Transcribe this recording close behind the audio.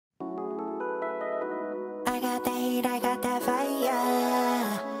got that heat, I got that fire.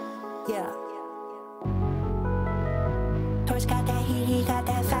 Yeah. Torch got that heat, he got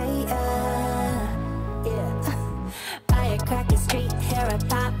that fire. Yeah. Firecracker street, hear a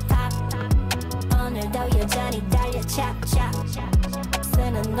pop pop. 오늘도 여전히 달려 chop chop.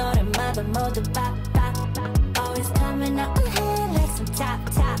 쓰는 노래마다 모두 pop pop. Always coming up ahead like some top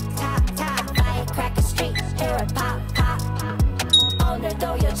top top top. Firecracker street, hear a pop pop.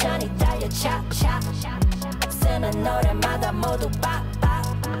 오늘도 여전히 달려 chop chop. 쓰는 노래마다 모두 pop pop.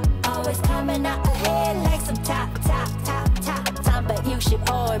 Always coming up ahead like some top top top top. But you should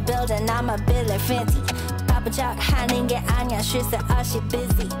all building, I'm a builder fancy. 바쁜 척 하는 게 아니야, 쉴 새 없이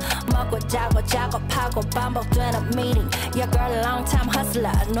busy. 먹고 자고 작업하고 반복되는 meeting. Your girl a long time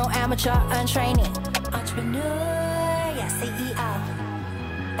hustler, no amateur untraining. Entrepreneur, yeah CEO.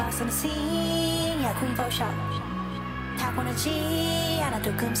 Boss on the scene, yeah queen for show. 타고나지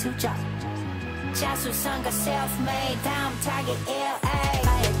않아도 금수저. 자수성가 self-made, 다음 target LA.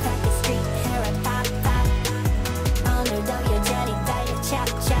 Firecracker street, hair and pop pop. 오늘도 여전히 달려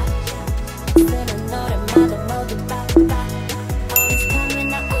chop chop. 쓰는 노래마다 모두 pop pop. Always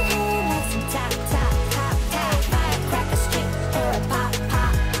coming up ahead like some top top top top. Firecracker street, hair and pop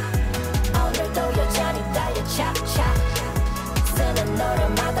pop. 오늘도 여전히 달려 chop chop. 쓰는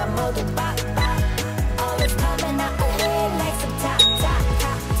노래마다 모두 pop pop. Always coming up ahead like some top top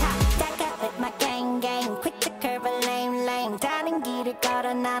top top. Stack up with my gang gang, quick to curve a lame lane. 다른 길을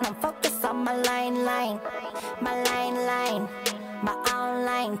걸어 나는 focus on my lane lane. My lane lane, my own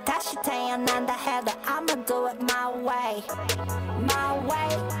lane. 다시 태어난다 해도 I'ma do it my way. My way,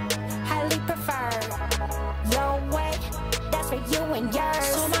 highly preferred. Your way, that's for you and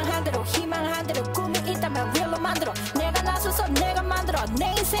yours. 소망한 대로 희망한 대로 꿈이 있다면 real로 만들어. 내가 나서서 내가 만들어.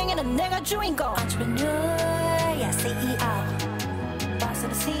 내 인생에는 내가 주인공. Entrepreneur, yeah CEO. Boss on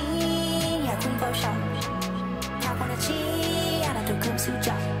the scene, yeah queen for show. 타고나지 않아도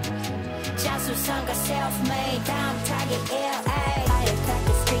금수저. 자수성가 self-made, 다음 target LA.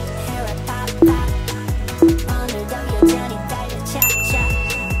 Firecracker street, hair and pop pop. 오늘도 여전히 달려 chop chop.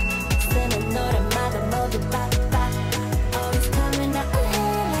 쓰는 노래마다 모두 pop pop. Always coming up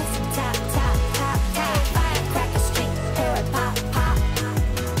ahead like some top top top top. Firecracker street, hair and pop pop.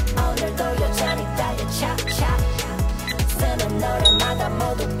 오늘도 여전히 달려 chop chop. 쓰는 노래마다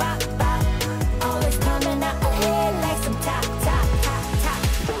모두 pop pop. Always coming up ahead like some top top top top.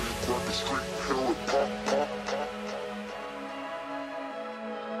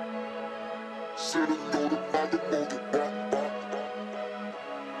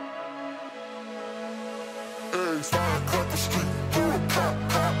 Firecracker street, hear a pop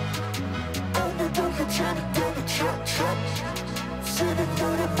pop. 오늘도 여전히 달려 chop chop. 쓰는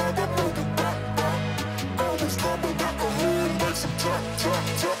노래마다 모두 pop pop. Always coming up ahead like some top top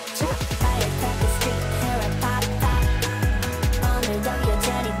top top. Firecracker street, hair and pop pop. 오늘도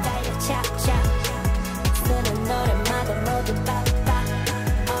여전히 달려 chop chop. 쓰는 노래마다 모두 pop pop.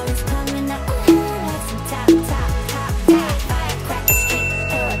 Always coming up ahead like some top top top top. Firecracker street,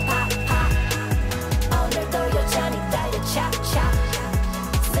 hair and pop pop. 오늘도 여전히 달려 chop chop.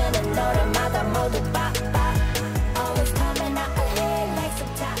 쓰는 노래마다 모두 pop pop. Always coming up ahead like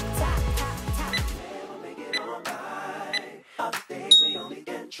some top top top top. We'll make it on by. Other days we only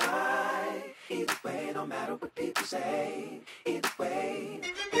can try. Either way, no matter what people say. Either way,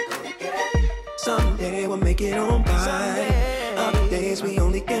 we're gonna get it. Someday we'll make it on by. Other days we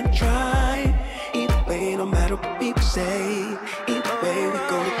only can try. Either way, no matter what people say. Either way, we're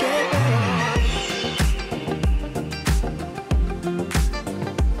gonna get it.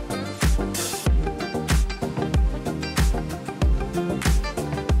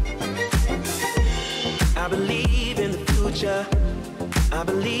 I believe in the future. I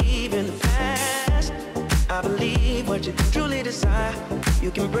believe in the past. I believe what you truly desire,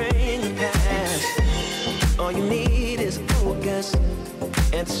 you can bring it past. All you need is a focus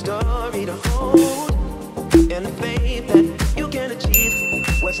and the story to hold, and the faith that you can achieve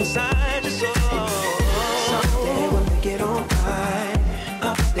what's inside your soul. Someday we'll make it on right.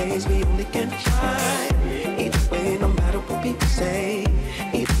 Other days we only can try. Either way, no matter what people say.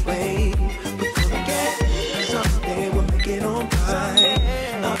 Either way, we're gonna get it. Someday we'll make it on right.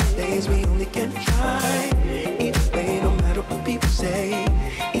 Other days we only can try. Either way, no matter what people say.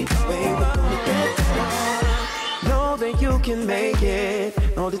 Either way, we're gonna get it. Know that you can make it.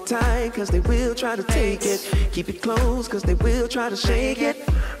 Hold it tight, cause they will try to take it. Keep it close, cause they will try to shake it.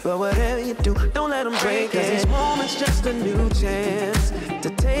 But whatever you do, don't let them break it. Cause these moments just a new chance to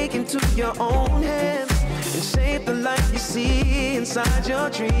take into your own hands and shape the life you see inside your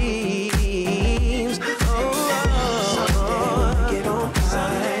dreams. Someday we'll get on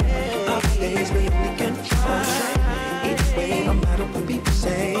right. Other days we only can try.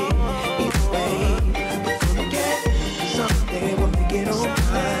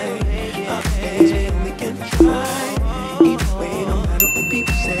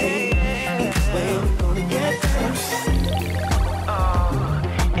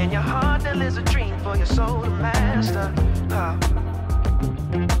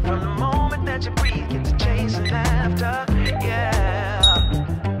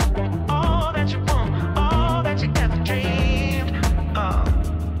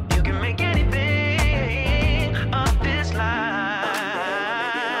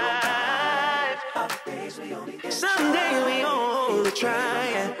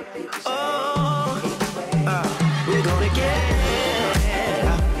 Oh, we're gonna get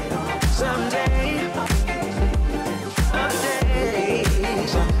someday, a day.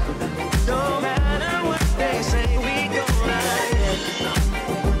 No matter what they say, we gonna get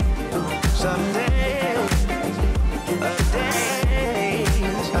someday, a day.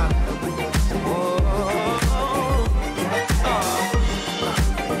 Oh,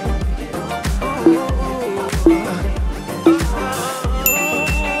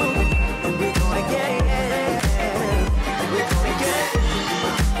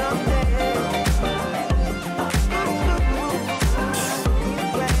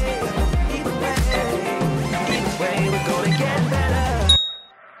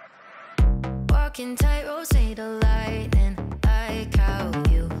 Walking tightrope, say the lightning, like how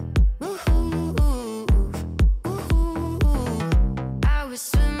you move. I would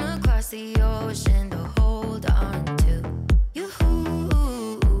swim across the ocean to hold on to you.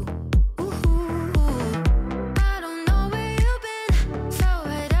 I don't know where you've been, throw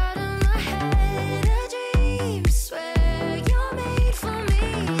it out of my head. A dream, swear you're made for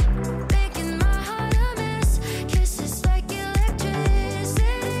me, making my heart a mess. Kisses like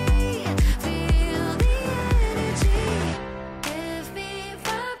electricity, feel the energy. Give me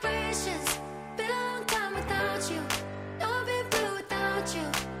vibrations, been a long time without you, don't be blue without you.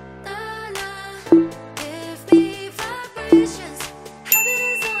 Nah, nah. Give me vibrations,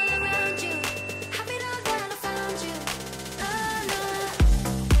 happiness all around you, happy now that I found you. Nah, nah.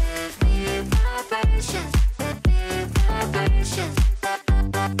 Give me vibrations, give me vibrations. Nah,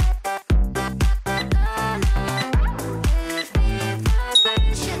 nah. Give me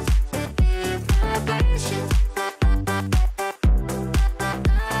vibrations, give me vibrations.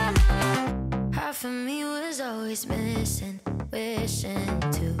 Half of me was always missing, wishing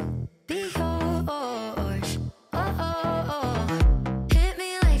to be yours. Hit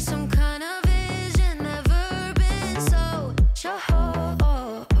me like some kind of vision, never been so sure.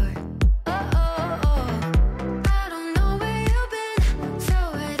 I don't know where you've been,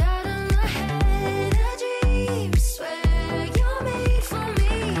 throw it out of my head. A dream, swear you're made for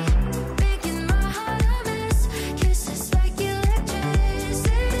me, making my heart a mess. Kisses like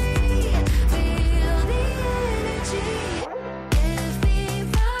electricity, feel the energy. Give me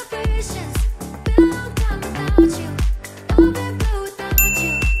vibrations,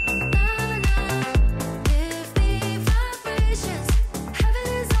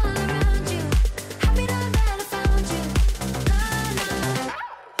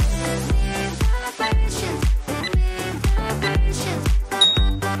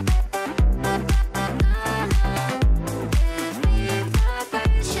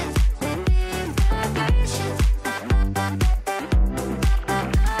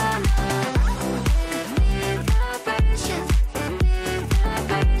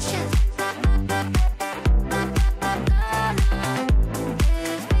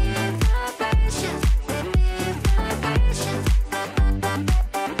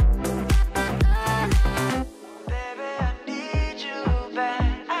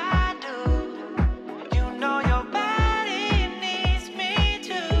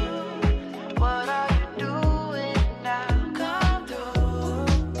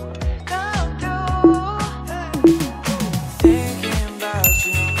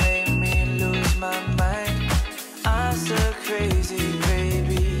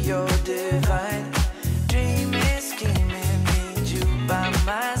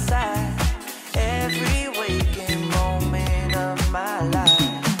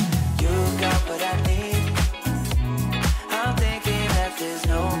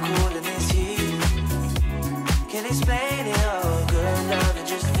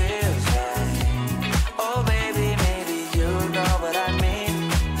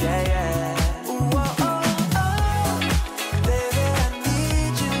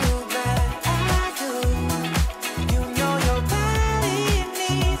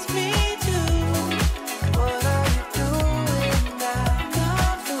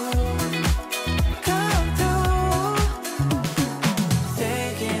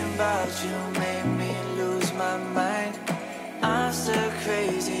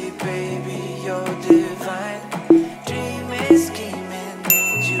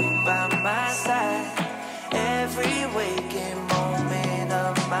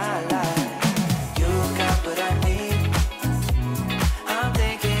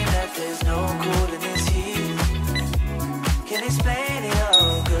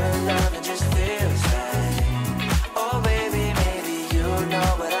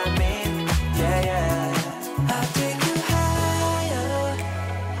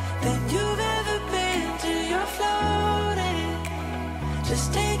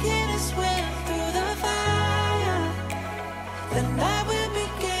 taking a swim through the fire. The night will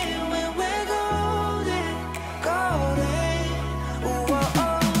begin when we're golden, golden. Ooh, oh,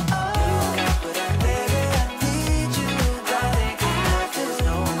 oh, oh. But baby, I need you. I think I do. There's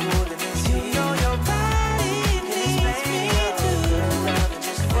no cooling this heat. You know your body needs me too.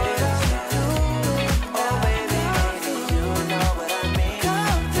 Just for you. Oh baby, baby, you know what I mean.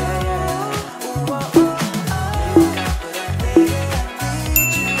 Come through. Ooh, oh, oh, oh. But baby, I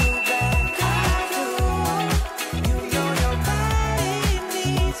need you back. I do. You know your body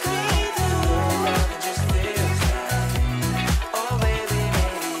needs me too. Just feels right. Oh baby,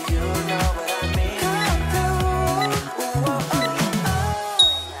 baby, you know what I mean. Come through. Ooh, oh, oh,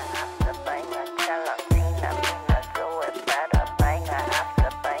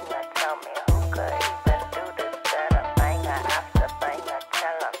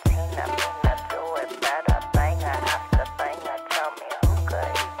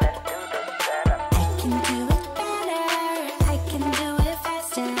 I can do it better. I can do it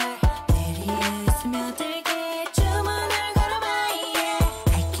faster. 내리에 스며들게 주문을 걸어봐.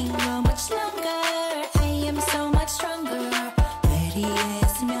 Yeah. I can go much longer. I am so much stronger. 내리에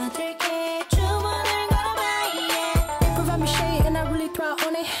스며들게 주문을 걸어봐. Yeah. They provide me shade and I really thrive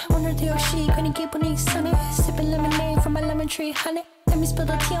on it. 오늘도 역시 괜히 기분이 이상해. Sipping lemonade from my lemon tree honey. Let me spill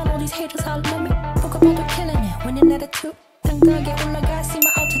the tea on all these haters all love me. 보고 봐도 killing it. Winning attitude. 당당하게 올라가 see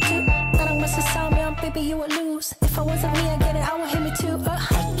my altitude. 나랑 맞서 싸우면 baby you would lose. If I wasn't me I get it I would hit me too.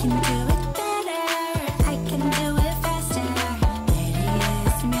 I can do it better. I can do it faster. 내리에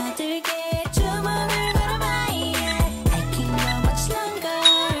스며들게 주문을 걸어봐. Yeah. I can go much longer.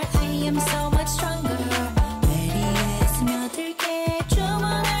 I am so much stronger. 내리에 스며들게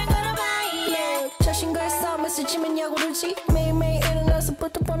주문을 걸어봐. Yeah. 자신과의 싸움에서 지면 야구르지. 매일매일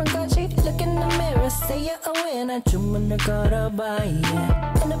일어나서부터 보는 거지. Look in the mirror say you're a winner. 주문을 걸어봐.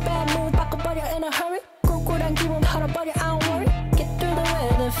 Yeah. In a bad mood 바꿔버려 in a hurry. 꿀꿀한 기분 털어버려 I don't worry. Get through the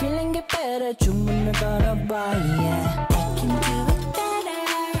weather feeling get better. 주문을 걸어봐.